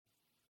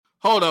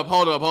Hold up.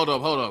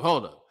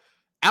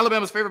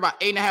 Alabama's favored by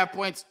 8.5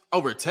 points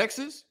over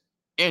Texas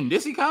in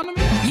this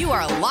economy? You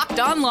are Locked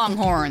On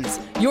Longhorns,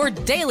 your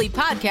daily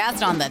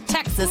podcast on the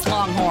Texas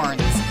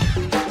Longhorns.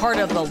 Part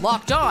of the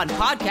Locked On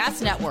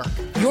Podcast Network,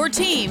 your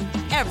team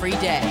every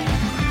day.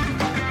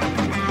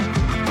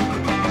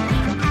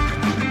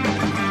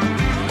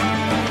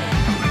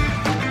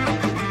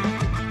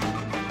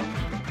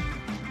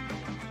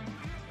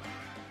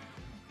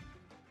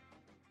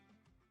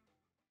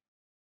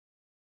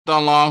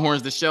 On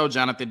Longhorns, the show.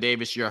 Jonathan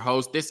Davis, your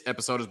host. This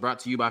episode is brought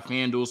to you by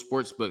FanDuel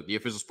Sportsbook, the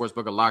official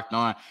sportsbook of Locked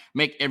On.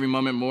 Make every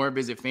moment more.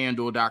 Visit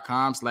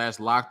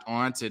FanDuel.com/Locked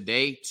On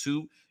today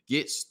to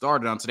get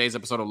started. On today's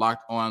episode of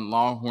Locked On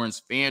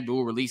Longhorns,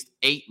 FanDuel released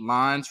 8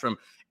 lines from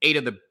 8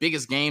 of the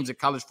biggest games in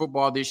college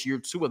football this year.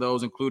 2 of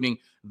those, including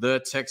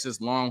the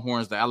Texas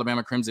Longhorns. The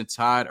Alabama Crimson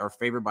Tide are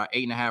favored by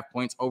 8.5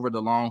 points over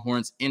the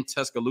Longhorns in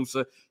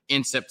Tuscaloosa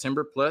in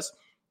September. Plus,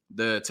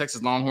 the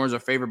Texas Longhorns are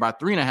favored by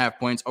 3.5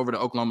 points over the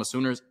Oklahoma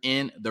Sooners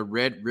in the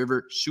Red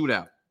River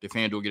Shootout. Did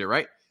FanDuel get it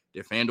right?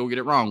 Did FanDuel get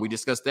it wrong? We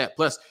discussed that.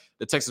 Plus,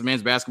 the Texas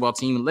men's basketball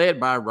team, led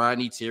by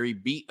Rodney Terry,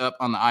 beat up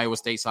on the Iowa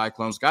State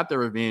Cyclones, got their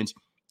revenge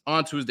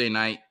on Tuesday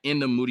night in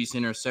the Moody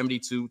Center,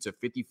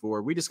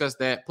 72-54. We discussed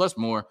that, plus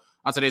more,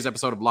 on today's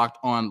episode of Locked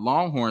On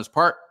Longhorns,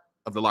 part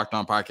of the Locked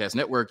On Podcast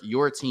Network,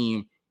 your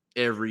team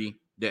every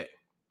day.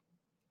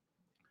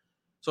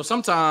 So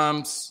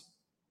sometimes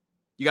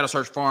you got to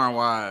search far and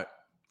wide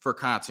for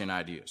content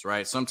ideas,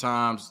 right?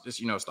 Sometimes it's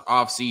the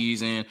off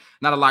season,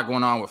 not a lot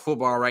going on with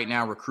football right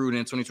now.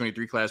 Recruiting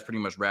 2023 class pretty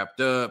much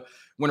wrapped up.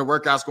 Winter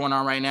workouts going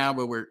on right now,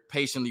 but we're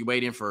patiently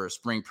waiting for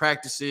spring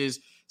practices.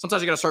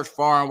 Sometimes you got to search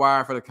far and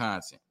wide for the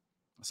content.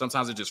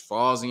 Sometimes it just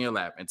falls in your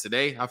lap. And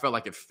today I felt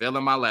like it fell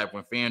in my lap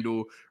when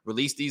FanDuel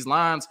released these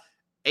lines.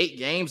 8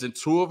 games and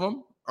 2 of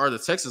them are the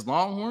Texas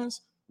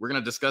Longhorns. We're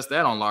going to discuss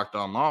that on Locked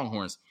On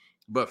Longhorns.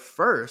 But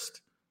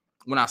first,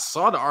 when I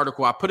saw the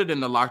article, I put it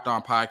in the Locked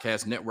On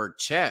Podcast Network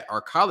chat,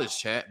 our college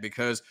chat,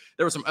 because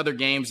there were some other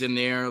games in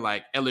there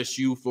like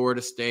LSU,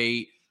 Florida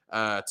State,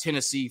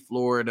 Tennessee,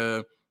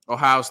 Florida,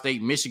 Ohio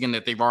State, Michigan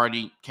that they've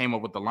already came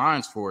up with the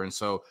lines for. And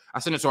so I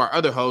sent it to our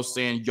other hosts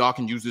saying, y'all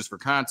can use this for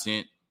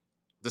content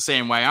the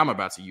same way I'm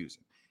about to use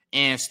it.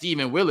 And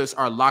Stephen Willis,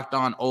 our Locked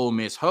On Ole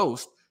Miss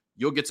host,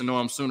 you'll get to know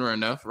him sooner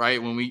enough,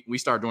 right? When we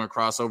start doing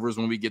crossovers,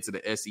 when we get to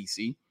the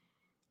SEC.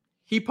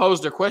 He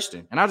posed a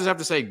question, and I just have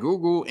to say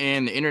Google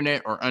and the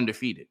internet are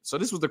undefeated. So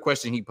this was the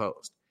question he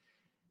posed.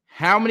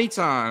 How many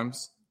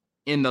times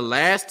in the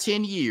last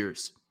 10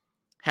 years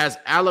has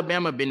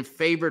Alabama been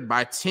favored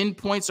by 10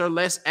 points or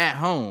less at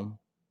home,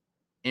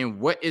 and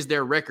what is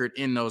their record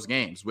in those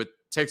games, with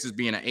Texas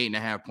being an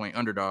 8.5 point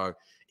underdog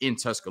in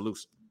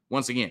Tuscaloosa?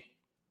 Once again,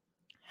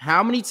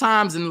 how many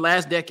times in the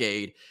last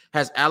decade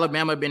has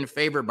Alabama been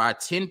favored by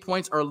 10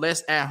 points or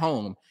less at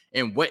home,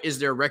 and what is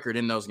their record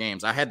in those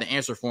games? I had the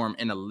answer for them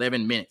in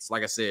 11 minutes.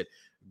 Like I said,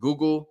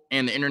 Google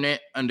and the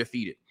internet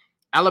undefeated.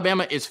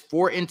 Alabama is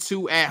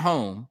 4-2 at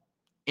home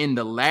in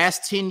the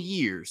last 10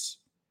 years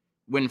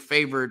when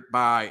favored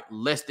by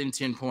less than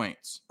 10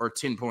 points or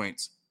 10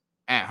 points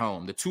at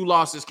home. The 2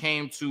 losses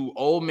came to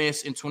Ole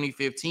Miss in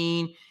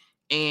 2015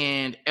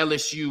 and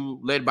LSU,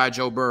 led by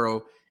Joe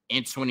Burrow,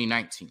 in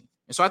 2019.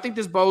 And so I think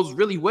this bodes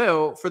really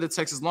well for the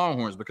Texas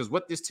Longhorns, because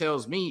what this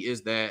tells me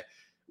is that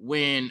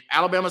when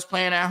Alabama's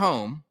playing at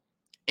home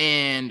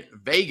and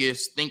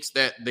Vegas thinks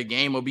that the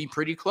game will be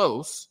pretty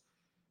close,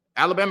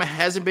 Alabama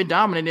hasn't been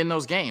dominant in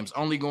those games,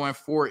 only going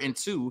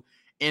 4-2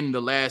 in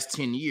the last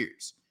 10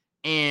 years.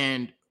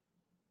 And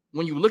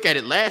when you look at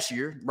it last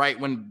year, right,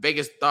 when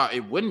Vegas thought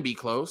it wouldn't be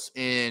close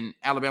and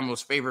Alabama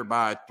was favored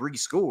by 3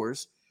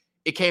 scores,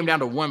 it came down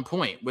to 1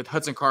 point with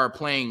Hudson Card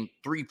playing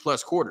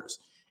 3+ quarters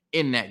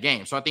in that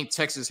game. So I think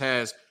Texas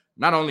has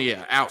not only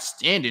an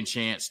outstanding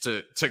chance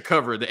to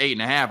cover the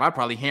 8.5, I'd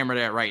probably hammer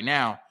that right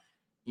now,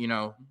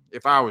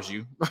 if I was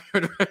you.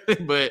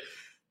 But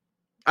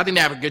I think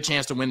they have a good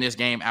chance to win this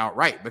game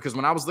outright, because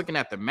when I was looking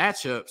at the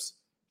matchups,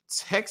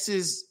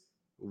 Texas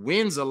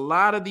wins a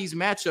lot of these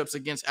matchups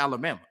against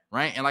Alabama,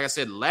 right? And like I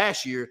said,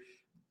 last year,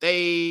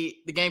 the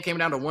game came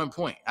down to 1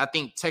 point. I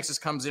think Texas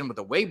comes in with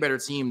a way better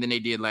team than they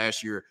did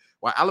last year,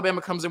 while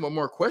Alabama comes in with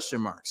more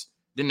question marks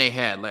than they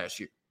had last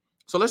year.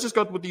 So let's just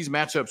go through these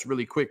matchups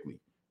really quickly.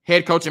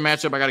 Head coaching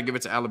matchup, I got to give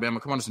it to Alabama.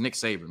 Come on, it's Nick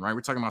Saban, right?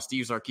 We're talking about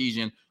Steve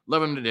Sarkisian.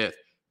 Love him to death.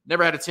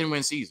 Never had a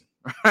 10-win season,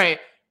 right?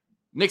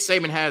 Nick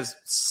Saban has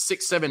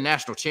 6-7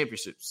 national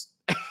championships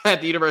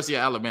at the University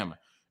of Alabama.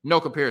 No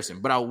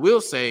comparison. But I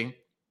will say,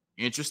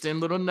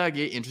 interesting little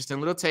nugget, interesting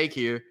little take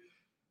here.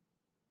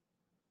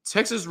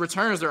 Texas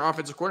returns their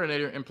offensive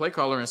coordinator and play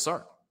caller in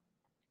Sark.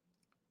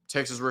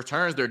 Texas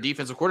returns their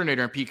defensive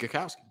coordinator in Pete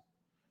Kwiatkowski.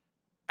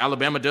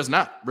 Alabama does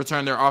not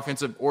return their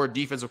offensive or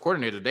defensive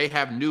coordinator. They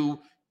have new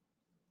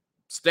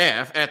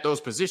staff at those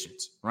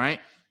positions,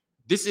 right?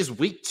 This is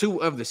week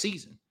 2 of the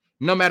season.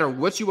 No matter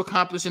what you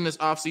accomplish in this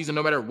offseason,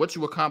 no matter what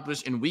you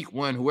accomplish in week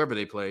 1, whoever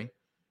they play,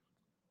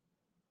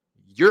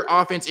 your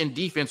offense and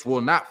defense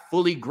will not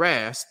fully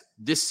grasp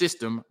this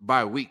system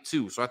by week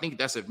 2. So I think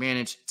that's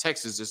advantage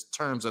Texas in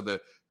terms of the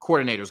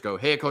Coordinators go.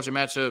 Head coaching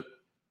matchup,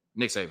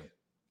 Nick Saban.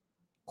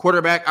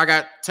 Quarterback, I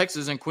got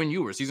Texas and Quinn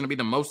Ewers. He's going to be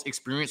the most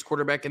experienced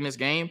quarterback in this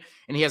game,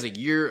 and he has a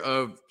year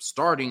of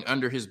starting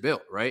under his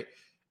belt, right?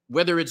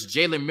 Whether it's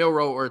Jalen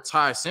Milroe or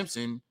Ty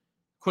Simpson,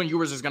 Quinn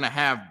Ewers is going to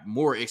have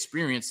more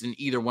experience than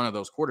either one of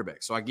those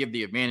quarterbacks. So I give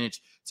the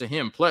advantage to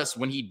him. Plus,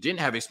 when he didn't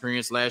have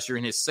experience last year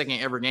in his second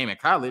ever game in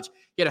college,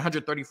 he had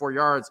 134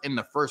 yards in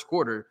the first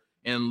quarter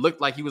and looked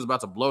like he was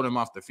about to blow them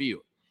off the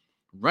field.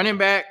 Running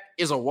back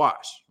is a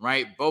wash,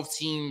 right? Both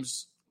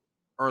teams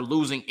are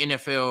losing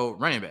NFL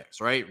running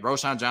backs, right?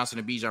 Roschon Johnson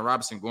and Bijan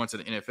Robinson going to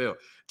the NFL.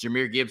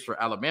 Jahmyr Gibbs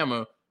for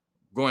Alabama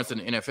going to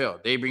the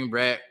NFL. They bring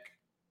back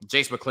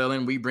Jace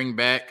McClellan. We bring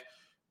back,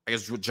 I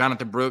guess,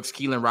 Jonathan Brooks,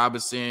 Keelan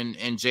Robinson,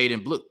 and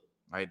Jaden Blue,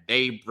 right?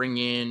 They bring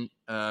in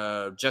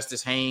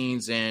Justice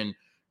Haynes and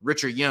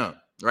Richard Young,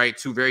 right?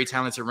 Two very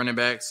talented running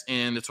backs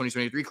in the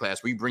 2023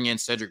 class. We bring in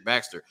Cedric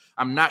Baxter.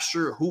 I'm not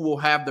sure who will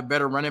have the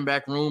better running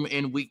back room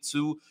in week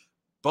 2.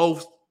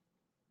 Both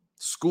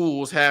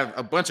schools have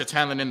a bunch of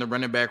talent in the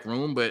running back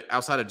room, but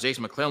outside of Jace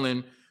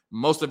McClellan,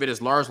 most of it is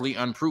largely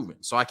unproven.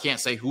 So I can't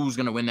say who's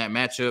going to win that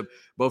matchup.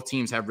 Both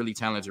teams have really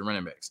talented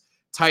running backs.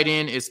 Tight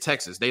end is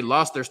Texas. They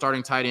lost their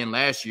starting tight end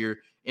last year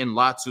in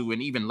Latu,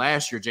 and even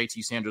last year,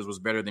 JT Sanders was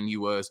better than he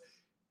was.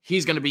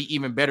 He's going to be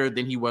even better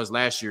than he was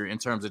last year in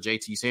terms of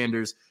JT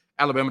Sanders.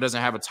 Alabama doesn't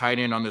have a tight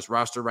end on this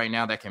roster right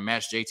now that can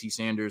match JT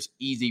Sanders.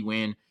 Easy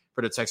win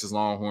for the Texas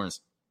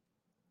Longhorns.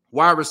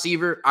 Wide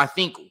receiver, I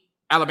think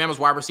Alabama's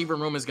wide receiver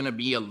room is going to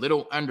be a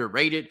little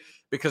underrated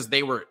because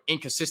they were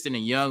inconsistent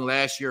and young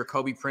last year.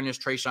 Kobe Prentice,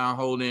 Trayshawn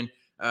Holden,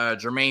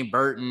 Jermaine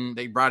Burton.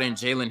 They brought in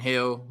Jalen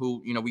Hill,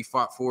 who, we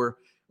fought for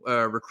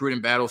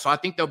recruiting battle. So I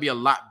think they'll be a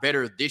lot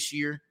better this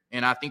year,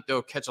 and I think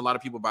they'll catch a lot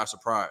of people by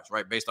surprise,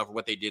 right, based off of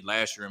what they did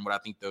last year and what I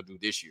think they'll do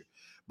this year.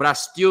 But I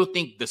still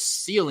think the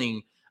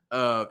ceiling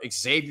of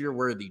Xavier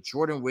Worthy,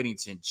 Jordan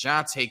Whittington,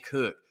 Jonte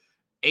Cook,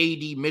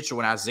 A.D. Mitchell,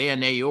 and Isaiah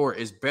Nayor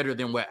is better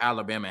than what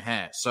Alabama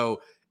has.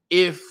 So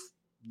if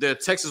the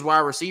Texas wide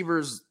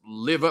receivers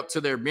live up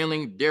to their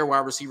billing, their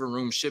wide receiver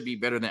room should be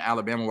better than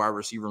Alabama wide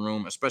receiver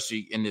room,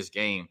 especially in this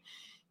game.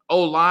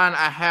 O-line,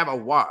 I have a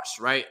wash,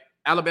 right?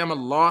 Alabama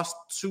lost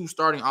 2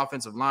 starting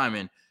offensive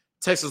linemen.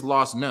 Texas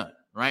lost none,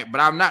 right?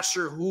 But I'm not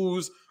sure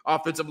whose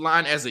offensive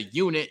line as a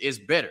unit is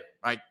better,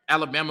 right?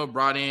 Alabama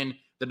brought in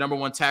the number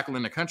 1 tackle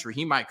in the country.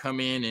 He might come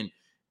in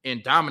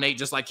and dominate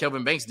just like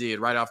Kelvin Banks did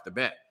right off the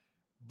bat.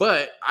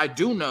 But I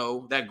do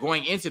know that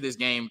going into this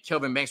game,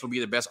 Kelvin Banks will be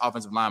the best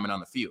offensive lineman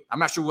on the field. I'm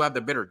not sure who will have the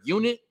better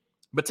unit,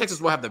 but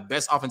Texas will have the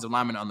best offensive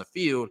lineman on the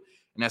field,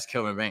 and that's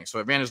Kelvin Banks. So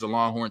advantage the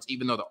Longhorns,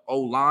 even though the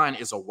O-line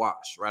is a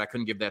wash, right? I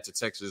couldn't give that to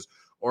Texas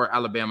or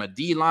Alabama.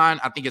 D-line,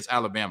 I think it's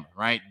Alabama,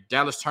 right?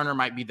 Dallas Turner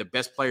might be the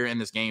best player in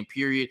this game,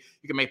 period.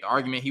 You can make the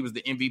argument he was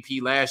the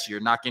MVP last year,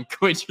 knocking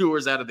Quinn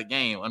Ewers out of the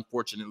game,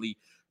 unfortunately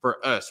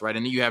for us, right?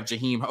 And then you have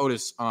Jaheim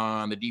Otis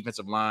on the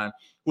defensive line,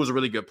 who's a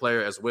really good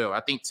player as well. I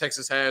think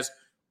Texas has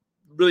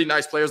really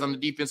nice players on the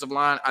defensive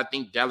line. I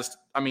think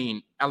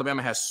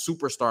Alabama has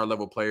superstar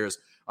level players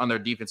on their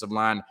defensive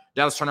line.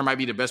 Dallas Turner might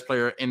be the best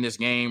player in this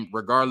game,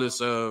 regardless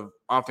of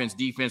offense,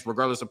 defense,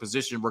 regardless of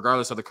position,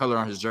 regardless of the color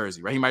on his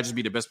jersey, right? He might just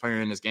be the best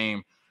player in this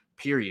game,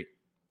 period.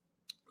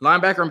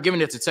 Linebacker, I'm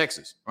giving it to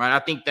Texas, right? I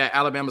think that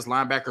Alabama's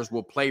linebackers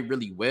will play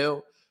really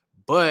well,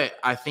 but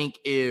I think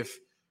if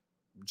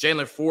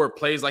Jalen Ford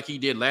plays like he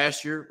did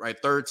last year,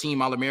 right? 3rd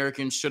team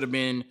All-American, should have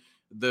been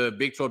the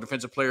Big 12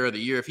 Defensive Player of the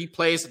Year. If he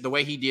plays the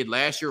way he did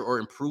last year or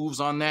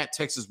improves on that,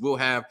 Texas will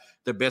have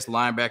the best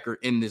linebacker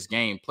in this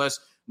game. Plus,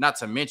 not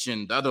to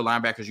mention the other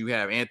linebackers you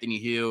have, Anthony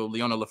Hill,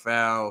 Leona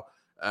Lafau,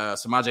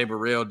 Samaje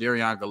Burrell,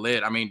 Darion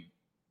Gillette.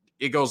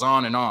 It goes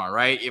on and on,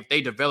 right? If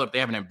they develop, they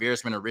have an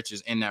embarrassment of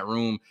riches in that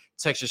room.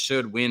 Texas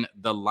should win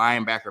the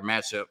linebacker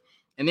matchup.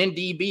 And then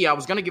DB, I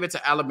was going to give it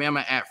to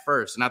Alabama at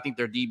first, and I think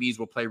their DBs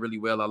will play really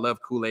well. I love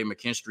Kool-Aid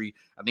McKinstry.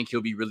 I think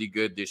he'll be really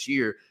good this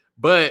year.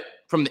 But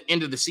from the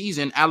end of the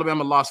season,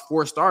 Alabama lost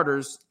 4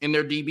 starters in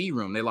their DB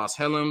room. They lost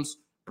Helms,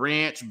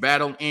 Branch,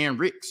 Battle, and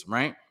Ricks,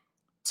 right?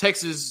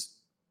 Texas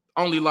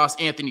only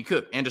lost Anthony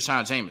Cook and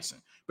Deshaun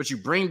Jameson. But you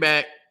bring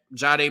back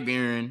Jahdae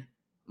Barron,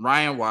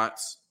 Ryan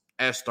Watts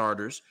as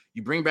starters.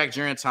 You bring back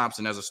Jaron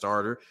Thompson as a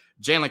starter.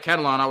 Jalen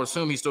Catalon, I would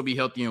assume he'll still be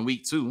healthy in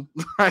week 2,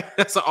 right?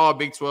 That's an all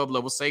Big 12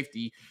 level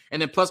safety. And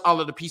then plus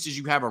all of the pieces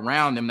you have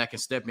around them that can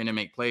step in and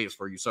make plays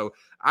for you. So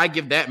I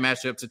give that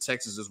matchup to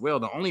Texas as well.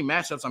 The only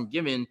matchups I'm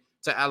giving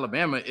to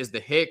Alabama is the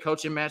head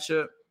coaching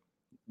matchup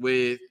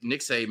with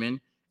Nick Saban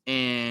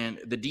and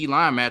the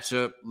D-line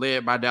matchup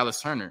led by Dallas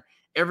Turner.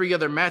 Every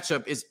other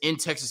matchup is in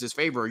Texas's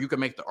favor, or you can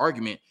make the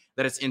argument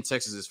that it's in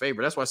Texas's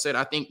favor. That's why I said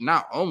I think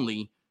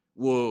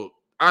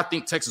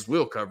Texas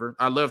will cover.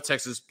 I love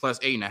Texas plus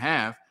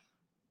 8.5.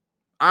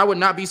 I would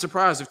not be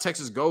surprised if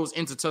Texas goes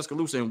into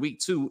Tuscaloosa in week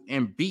 2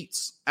 and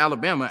beats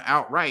Alabama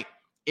outright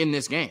in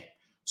this game.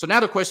 So now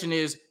the question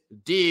is,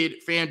 did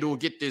FanDuel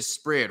get this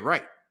spread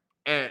right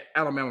at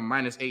Alabama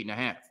minus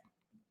 8.5?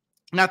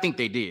 And I think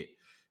they did.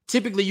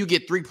 Typically, you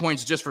get 3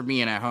 points just for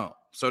being at home.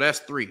 So that's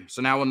 3.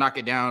 So now we'll knock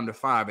it down to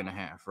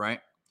 5.5, right?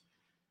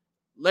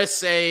 let's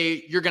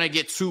say you're going to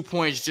get 2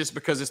 points just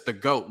because it's the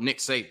GOAT, Nick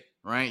Saban,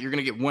 right? You're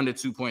going to get 1 to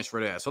 2 points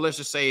for that. So let's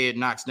just say it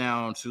knocks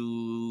down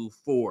to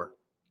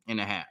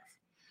 4.5.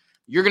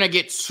 You're going to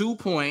get 2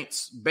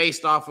 points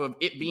based off of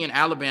it being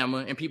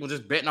Alabama and people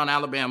just betting on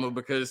Alabama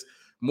because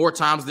more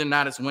times than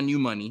not, it's won you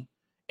money.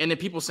 And then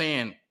people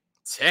saying,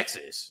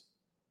 Texas.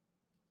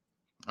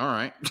 All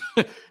right.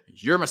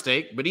 Your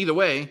mistake. But either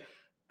way,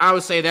 I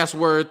would say that's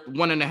worth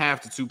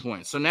 1.5 to 2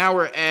 points. So now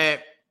we're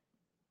at,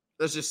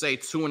 let's just say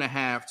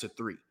 2.5 to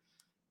 3.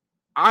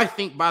 I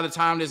think by the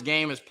time this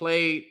game is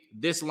played,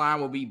 this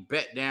line will be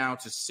bet down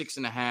to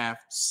 6.5,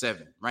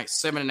 7, right?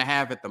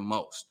 7.5 at the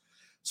most.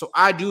 So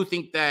I do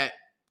think that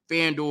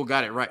FanDuel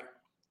got it right.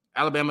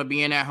 Alabama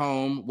being at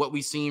home, what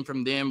we've seen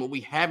from them, what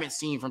we haven't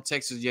seen from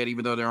Texas yet,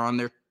 even though they're on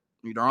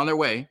their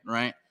way,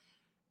 right?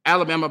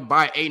 Alabama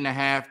by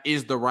 8.5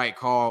 is the right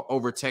call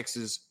over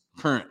Texas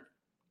currently.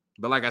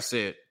 But like I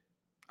said,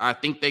 I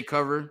think they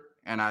cover,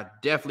 and I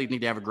definitely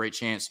think they have a great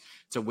chance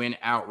to win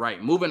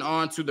outright. Moving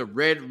on to the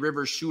Red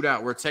River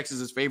Shootout, where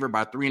Texas is favored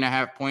by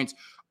 3.5 points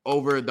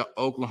over the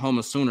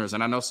Oklahoma Sooners.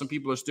 And I know some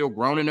people are still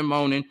groaning and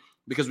moaning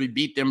because we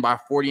beat them by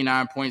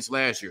 49 points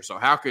last year. So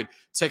how could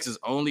Texas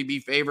only be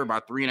favored by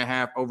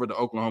 3.5 over the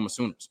Oklahoma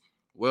Sooners?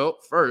 Well,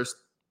 first,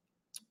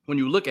 when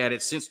you look at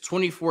it, since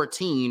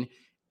 2014,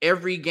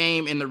 every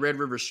game in the Red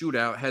River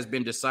Shootout has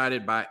been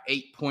decided by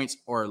 8 points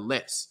or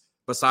less,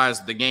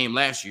 besides the game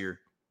last year,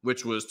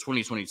 which was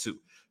 2022.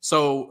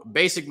 So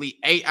basically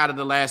 8 out of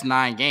the last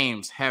 9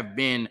 games have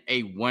been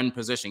a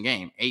 1-possession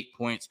game, 8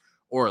 points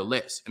or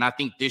less. And I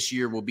think this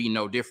year will be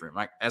no different.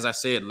 Like, as I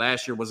said,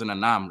 last year was an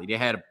anomaly. They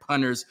had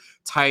punters,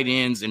 tight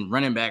ends, and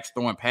running backs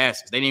throwing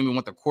passes. They didn't even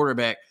want the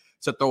quarterback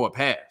to throw a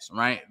pass,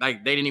 right?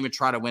 Like, they didn't even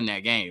try to win that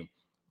game.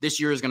 This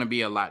year is going to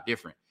be a lot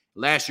different.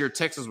 Last year,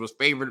 Texas was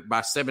favored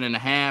by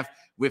 7.5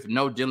 with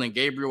no Dillon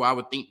Gabriel. I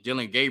would think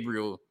Dillon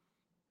Gabriel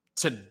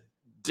to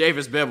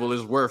Davis Beville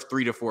is worth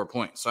 3 to 4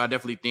 points. So I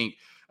definitely think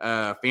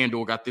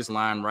FanDuel got this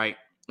line right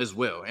as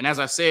well. And as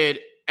I said,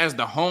 as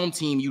the home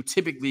team, you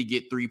typically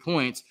get 3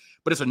 points,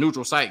 but it's a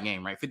neutral site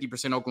game, right?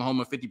 50%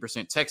 Oklahoma,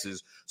 50%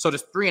 Texas. So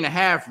this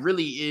 3.5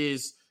 really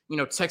is,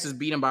 Texas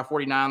beat them by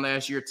 49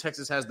 last year.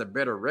 Texas has the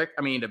better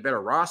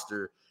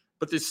roster,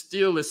 but this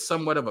still is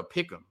somewhat of a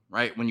pick 'em,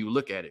 right? When you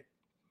look at it,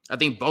 I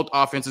think both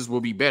offenses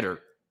will be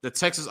better. The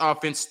Texas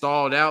offense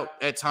stalled out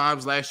at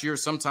times last year,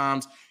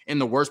 sometimes in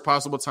the worst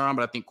possible time,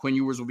 but I think Quinn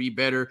Ewers will be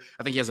better.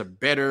 I think he has a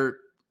better,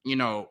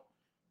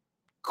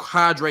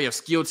 cadre of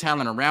skill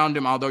talent around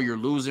him. Although you're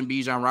losing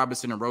Bijan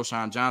Robinson and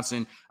Roschon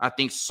Johnson, I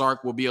think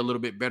Sark will be a little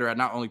bit better at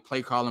not only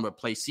play calling, but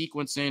play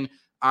sequencing.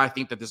 I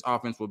think that this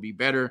offense will be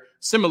better,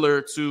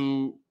 similar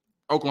to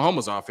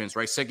Oklahoma's offense,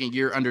 right? Second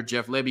year under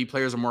Jeff Lebby,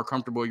 players are more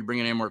comfortable. You're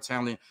bringing in more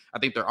talent. I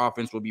think their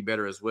offense will be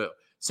better as well.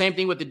 Same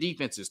thing with the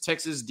defenses.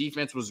 Texas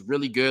defense was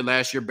really good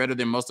last year, better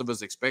than most of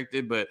us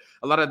expected, but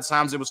a lot of the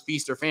times it was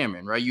feast or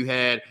famine, right? You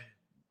had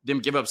them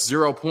give up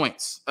 0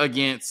 points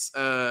against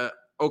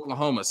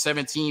Oklahoma,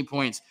 17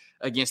 points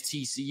against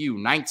TCU,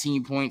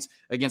 19 points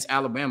against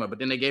Alabama, but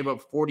then they gave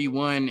up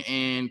 41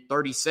 and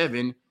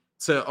 37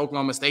 to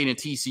Oklahoma State and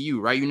TCU,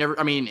 right?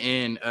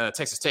 In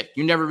Texas Tech.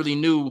 You never really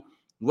knew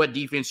what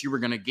defense you were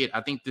going to get.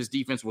 I think this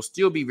defense will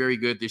still be very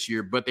good this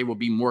year, but they will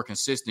be more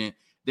consistent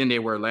than they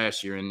were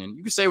last year. And then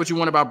you can say what you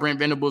want about Brent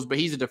Venables, but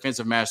he's a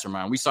defensive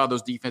mastermind. We saw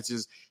those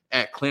defenses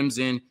at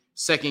Clemson.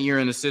 Second year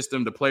in the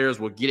system, the players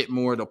will get it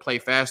more. They'll play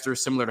faster,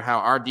 similar to how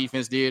our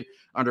defense did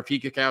under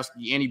Pete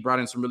Kwiatkowski. And he brought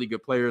in some really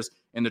good players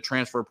in the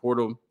transfer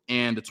portal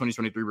and the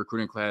 2023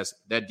 recruiting class.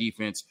 That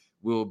defense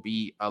will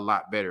be a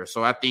lot better.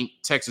 So I think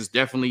Texas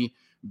definitely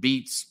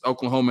beats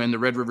Oklahoma in the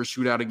Red River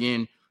Shootout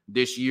again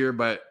this year,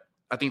 but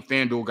I think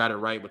FanDuel got it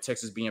right with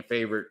Texas being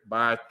favored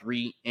by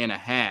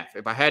 3.5.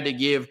 If I had to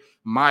give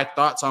my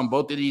thoughts on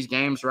both of these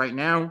games right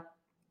now,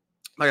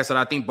 like I said,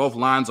 I think both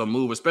lines will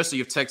move,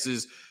 especially if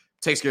Texas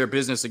takes care of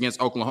business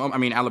against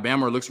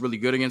Alabama, or looks really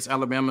good against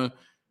Alabama.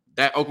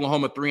 That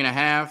Oklahoma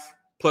 3.5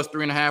 plus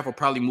 3.5 will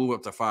probably move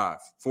up to 4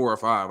 or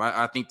 5.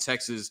 I think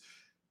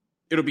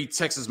it'll be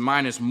Texas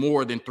minus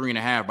more than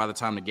 3.5 by the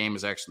time the game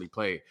is actually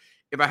played.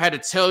 If I had to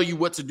tell you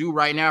what to do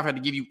right now, if I had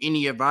to give you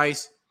any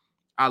advice,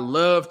 I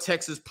love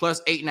Texas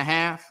plus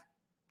 8.5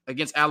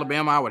 against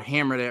Alabama. I would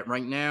hammer that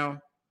right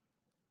now.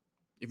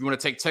 If you want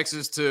to take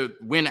Texas to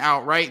win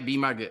outright, be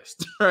my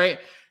guest, right?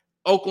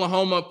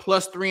 Oklahoma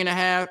plus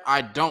 3.5.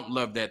 I don't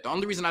love that. The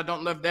only reason I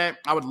don't love that,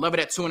 I would love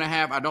it at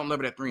 2.5. I don't love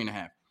it at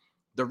 3.5.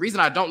 The reason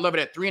I don't love it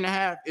at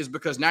 3.5 is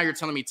because now you're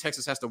telling me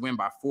Texas has to win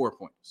by 4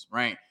 points,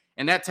 right?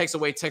 And that takes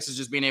away Texas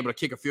just being able to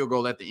kick a field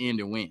goal at the end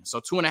and win.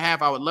 So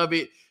 2.5, I would love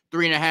it.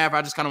 3.5,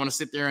 I just kind of want to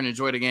sit there and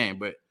enjoy the game.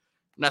 But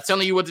I'm not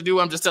telling you what to do.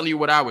 I'm just telling you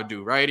what I would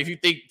do, right? If you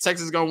think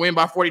Texas is going to win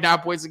by 49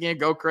 points again,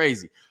 go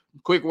crazy.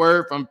 Quick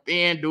word from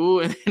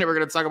FanDuel, and then we're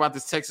going to talk about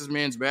this Texas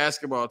men's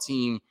basketball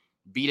team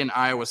beating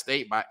Iowa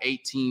State by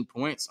 18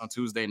 points on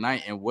Tuesday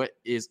night and what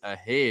is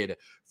ahead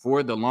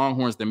for the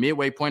Longhorns. The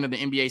midway point of the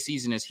NBA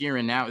season is here,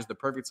 and now is the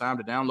perfect time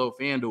to download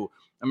FanDuel.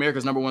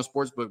 America's #1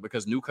 sportsbook,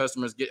 because new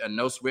customers get a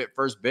no-sweat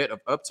first bet of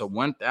up to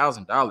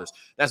 $1,000.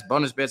 That's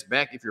bonus bets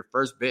back if your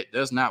first bet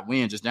does not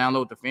win. Just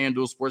download the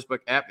FanDuel Sportsbook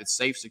app. It's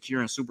safe, secure,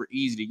 and super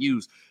easy to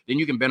use. Then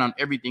you can bet on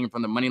everything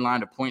from the money line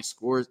to point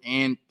scores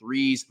and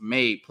threes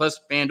made. Plus,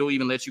 FanDuel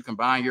even lets you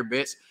combine your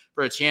bets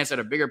for a chance at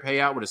a bigger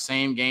payout with a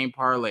same-game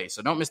parlay.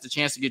 So don't miss the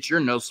chance to get your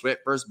no-sweat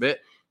first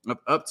bet of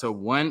up to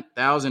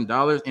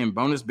 $1,000 in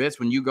bonus bets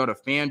when you go to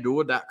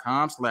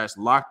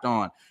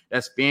FanDuel.com/LockedOn.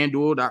 That's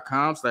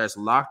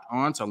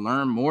FanDuel.com/LockedOn to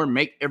learn more.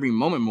 Make every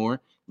moment more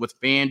with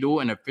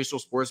FanDuel, an official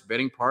sports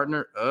betting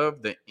partner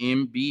of the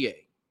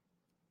NBA.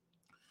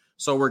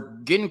 So we're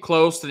getting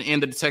close to the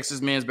end of the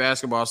Texas men's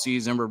basketball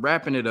season. We're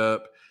wrapping it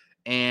up,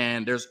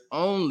 and there's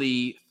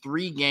only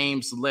 3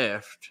 games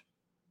left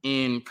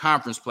in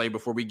conference play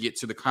before we get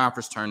to the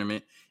conference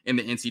tournament in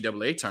the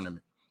NCAA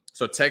tournament.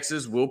 So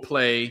Texas will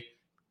play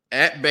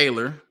at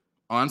Baylor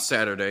on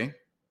Saturday.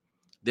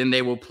 Then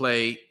they will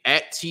play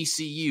at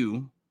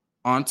TCU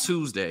on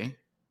Tuesday.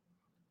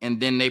 And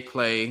then they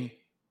play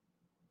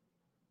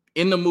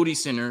in the Moody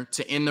Center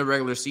to end the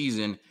regular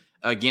season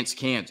against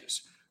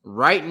Kansas.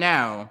 Right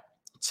now,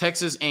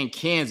 Texas and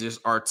Kansas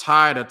are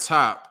tied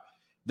atop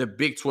the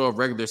Big 12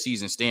 regular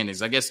season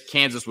standings. I guess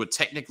Kansas would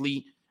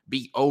technically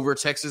be over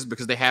Texas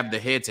because they have the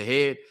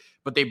head-to-head,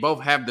 but they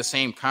both have the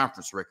same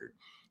conference record.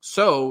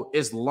 So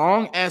as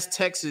long as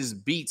Texas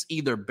beats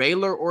either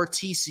Baylor or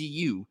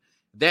TCU,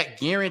 that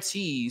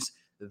guarantees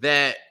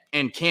that,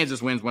 and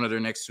Kansas wins one of their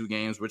next 2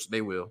 games, which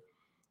they will,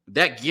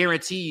 that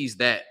guarantees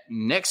that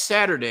next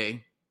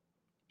Saturday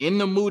in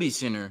the Moody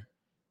Center,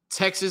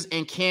 Texas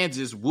and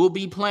Kansas will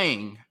be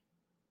playing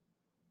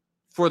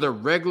for the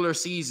regular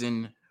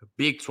season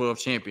Big 12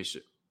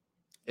 championship.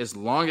 As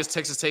long as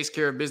Texas takes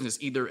care of business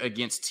either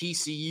against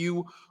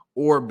TCU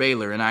or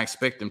Baylor, and I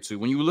expect them to.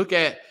 When you look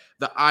at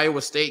the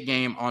Iowa State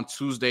game on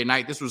Tuesday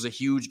night, this was a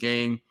huge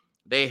game.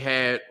 They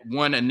had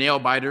won a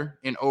nail-biter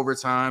in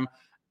overtime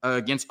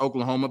against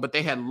Oklahoma, but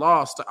they had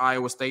lost to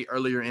Iowa State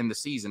earlier in the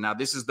season. Now,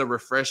 this is the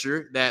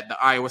refresher that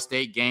the Iowa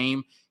State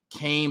game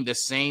came the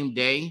same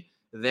day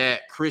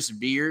that Chris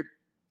Beard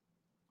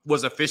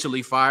was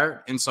officially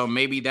fired, and so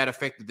maybe that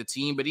affected the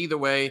team. But either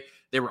way,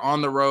 they were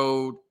on the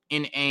road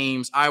in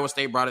Ames. Iowa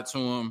State brought it to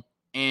them,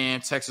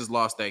 and Texas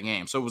lost that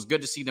game. So it was good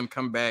to see them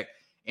come back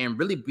and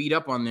really beat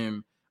up on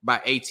them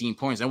by 18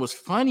 points. And what's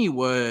funny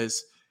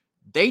was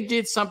they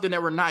did something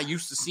that we're not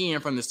used to seeing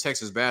from this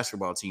Texas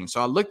basketball team.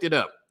 So I looked it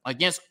up.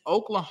 Against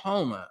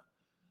Oklahoma,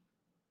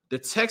 the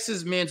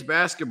Texas men's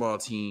basketball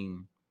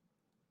team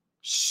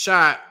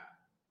shot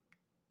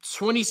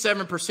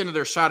 27% of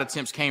their shot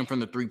attempts came from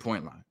the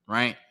three-point line,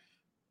 right?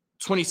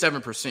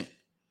 27%.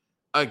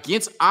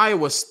 Against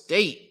Iowa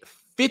State,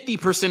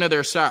 50% of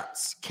their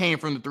shots came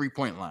from the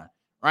three-point line,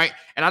 right?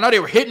 And I know they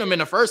were hitting them in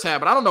the first half,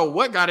 but I don't know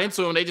what got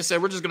into them. They just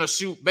said, we're just going to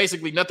shoot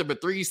basically nothing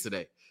but threes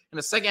today. In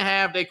the second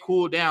half, they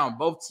cooled down.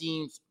 Both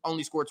teams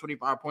only scored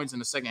 25 points in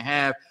the second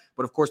half,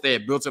 but of course they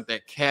had built up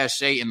that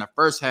cachet in the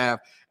first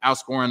half,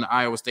 outscoring the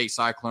Iowa State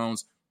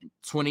Cyclones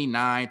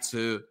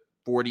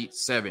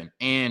 29-47.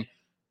 And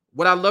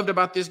what I loved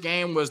about this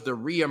game was the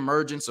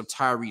reemergence of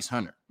Tyrese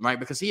Hunter, right?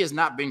 Because he has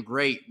not been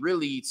great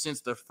really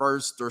since the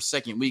first or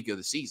second week of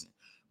the season.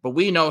 But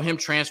we know him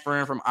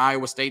transferring from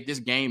Iowa State, this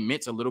game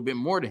meant a little bit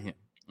more to him.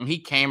 And he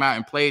came out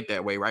and played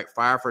that way, right?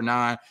 5 for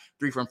 9,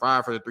 3 from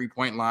 5 for the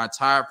three-point line,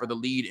 tied for the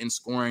lead in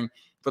scoring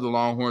for the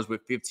Longhorns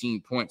with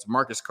 15 points.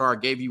 Marcus Carr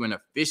gave you an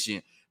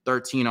efficient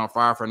 13 on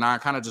 5 for 9,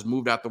 kind of just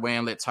moved out the way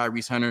and let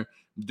Tyrese Hunter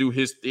do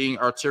his thing.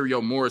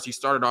 Arterio Morris, he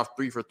started off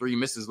 3 for 3,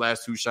 missed his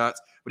last 2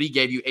 shots, but he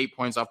gave you 8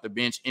 points off the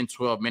bench in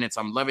 12 minutes.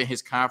 I'm loving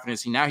his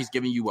confidence. Now he's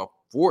giving you a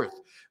fourth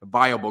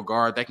viable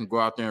guard that can go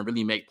out there and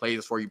really make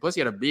plays for you. Plus,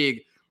 he had a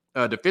big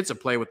defensive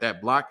play with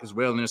that block as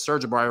well. And then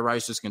Serge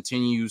Ibaka-Rice just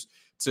continues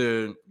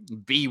to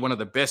be one of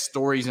the best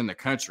stories in the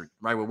country,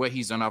 right? With what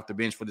he's done off the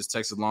bench for this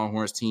Texas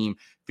Longhorns team,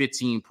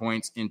 15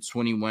 points in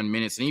 21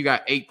 minutes. And you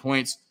got 8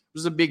 points. It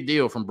was a big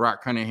deal from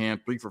Brock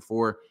Cunningham, 3 for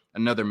 4,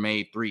 another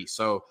made 3.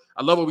 So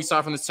I love what we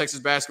saw from this Texas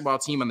basketball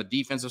team on the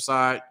defensive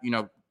side, you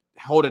know,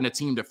 holding the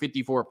team to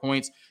 54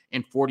 points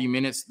in 40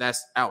 minutes.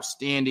 That's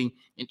outstanding.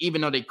 And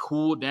even though they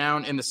cooled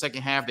down in the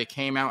second half, they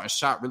came out and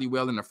shot really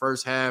well in the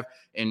first half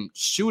and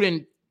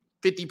shooting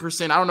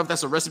 50%. I don't know if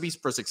that's a recipe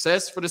for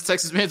success for this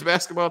Texas men's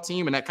basketball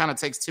team, and that kind of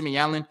takes Timmy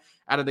Allen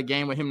out of the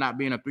game with him not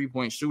being a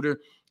three-point shooter,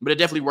 but it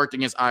definitely worked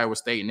against Iowa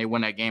State, and they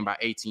won that game by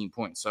 18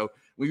 points. So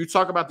when you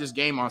talk about this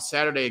game on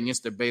Saturday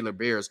against the Baylor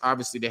Bears,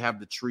 obviously they have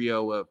the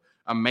trio of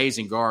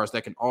amazing guards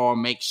that can all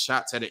make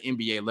shots at an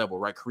NBA level,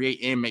 right? Create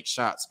and make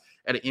shots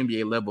at an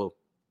NBA level,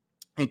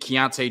 and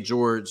Keontae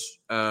George,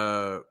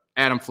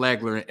 Adam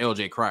Flagler, and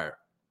LJ Cryer.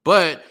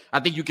 But I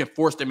think you can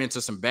force them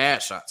into some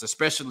bad shots,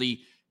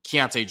 especially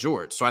Keontae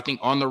George. So I think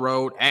on the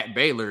road at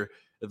Baylor,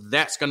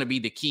 that's going to be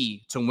the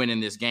key to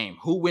winning this game.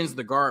 Who wins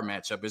the guard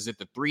matchup? Is it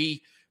the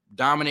 3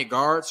 dominant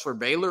guards for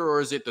Baylor,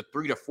 or is it the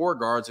 3 to 4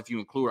 guards if you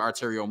include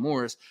Arterio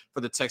Morris for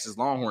the Texas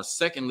Longhorns?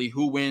 Secondly,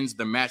 who wins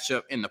the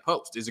matchup in the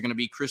post? Is it going to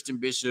be Christian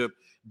Bishop,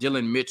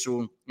 Dylan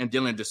Mitchell, and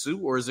Dylan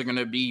Dessou, or is it going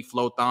to be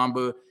Flo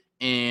Thamba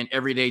and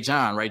Everyday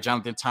John, right?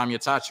 Jonathan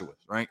Tamia-Tachua,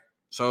 right?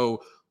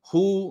 So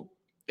who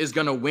is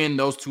going to win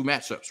those two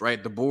matchups,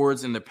 right? The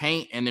boards and the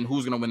paint, and then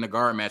who's going to win the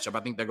guard matchup?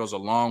 I think that goes a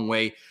long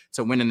way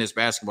to winning this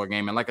basketball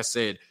game. And like I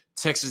said,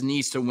 Texas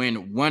needs to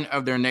win one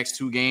of their next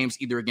two games,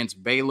 either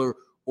against Baylor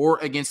or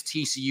against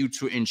TCU,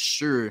 to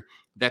ensure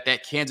that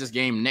Kansas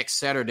game next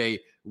Saturday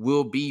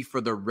will be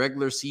for the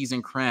regular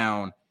season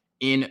crown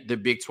in the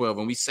Big 12.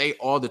 And we say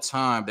all the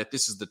time that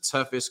this is the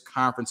toughest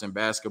conference in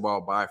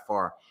basketball by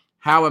far.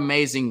 How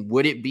amazing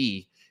would it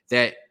be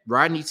that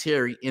Rodney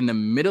Terry, in the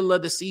middle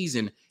of the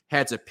season,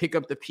 had to pick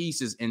up the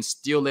pieces and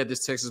still led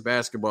this Texas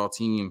basketball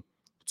team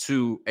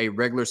to a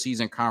regular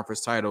season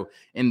conference title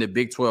in the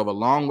Big 12? A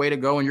long way to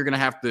go, and you're going to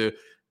have to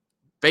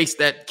face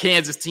that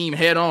Kansas team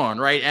head on,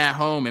 right, at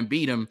home, and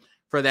beat them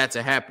for that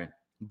to happen.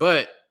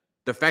 But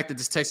the fact that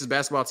this Texas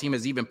basketball team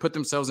has even put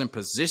themselves in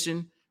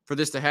position for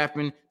this to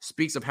happen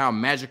speaks of how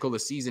magical the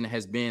season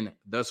has been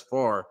thus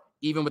far,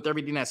 even with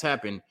everything that's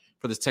happened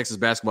for this Texas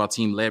basketball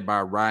team led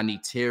by Rodney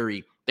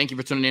Terry. Thank you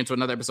for tuning in to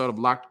another episode of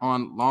Locked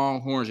On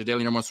Longhorns, your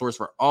daily number one source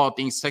for all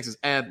things Texas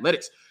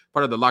athletics,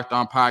 part of the Locked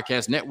On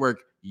Podcast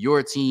Network,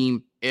 your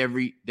team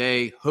every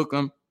day. Hook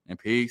 'em and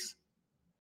peace.